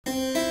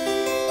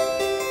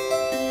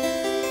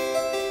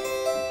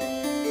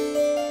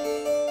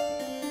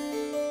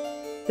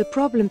The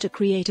problem to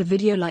create a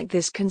video like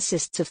this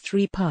consists of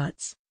 3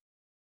 parts: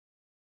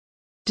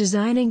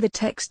 designing the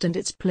text and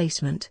its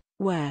placement,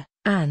 where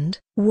and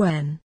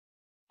when,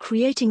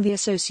 creating the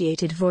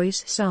associated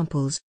voice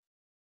samples,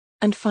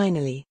 and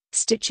finally,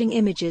 stitching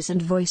images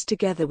and voice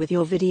together with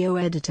your video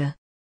editor.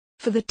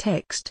 For the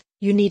text,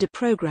 you need a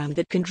program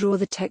that can draw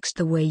the text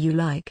the way you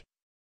like,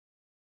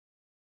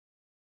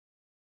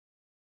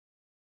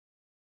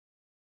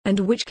 and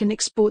which can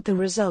export the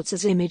results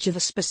as image of a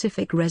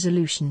specific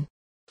resolution.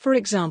 For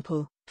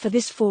example, for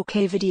this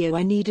 4K video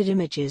I needed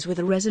images with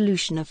a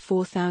resolution of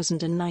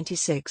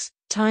 4096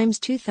 ×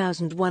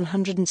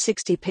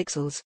 2160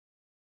 pixels.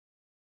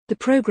 The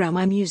program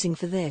I'm using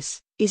for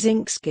this is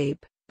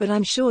Inkscape, but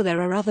I'm sure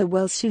there are other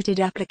well-suited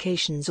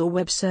applications or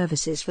web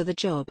services for the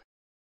job.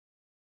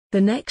 The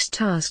next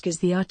task is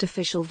the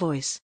artificial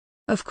voice.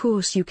 Of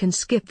course you can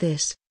skip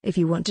this, if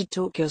you want to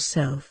talk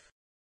yourself.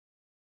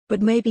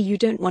 But maybe you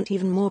don't want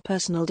even more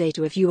personal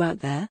data of you out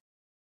there?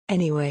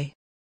 Anyway.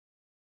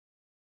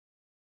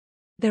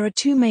 There are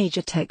 2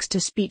 major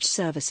text-to-speech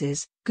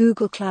services,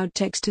 Google Cloud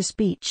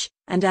Text-to-Speech,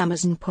 and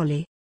Amazon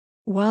Polly.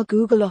 While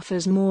Google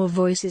offers more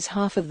voices,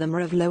 half of them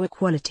are of lower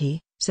quality,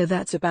 so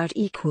that's about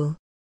equal.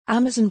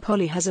 Amazon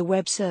Polly has a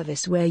web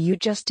service where you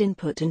just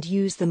input and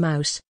use the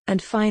mouse,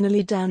 and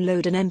finally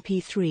download an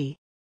MP3.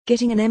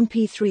 Getting an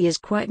MP3 is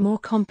quite more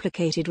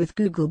complicated with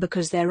Google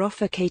because their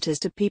offer caters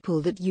to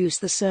people that use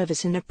the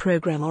service in a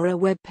program or a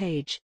web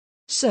page.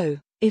 So,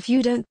 if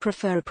you don't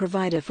prefer a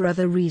provider for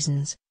other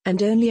reasons,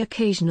 and only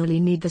occasionally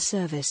need the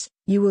service,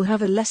 you will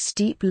have a less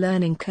steep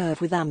learning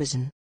curve with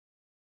Amazon.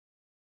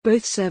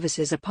 Both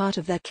services are part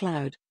of their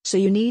cloud, so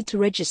you need to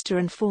register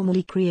and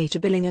formally create a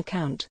billing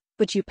account,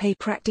 but you pay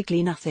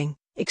practically nothing,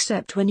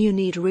 except when you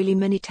need really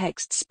many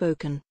texts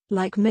spoken,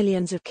 like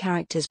millions of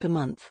characters per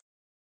month.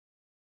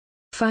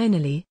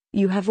 Finally,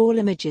 you have all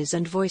images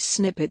and voice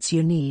snippets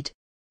you need.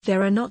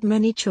 There are not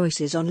many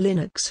choices on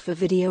Linux for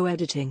video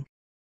editing,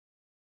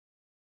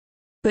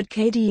 but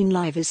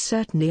Kdenlive is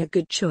certainly a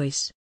good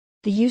choice.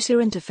 The user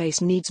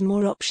interface needs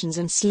more options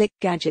and slick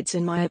gadgets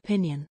in my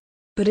opinion.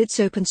 But it's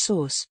open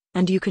source,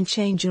 and you can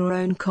change your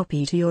own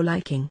copy to your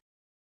liking.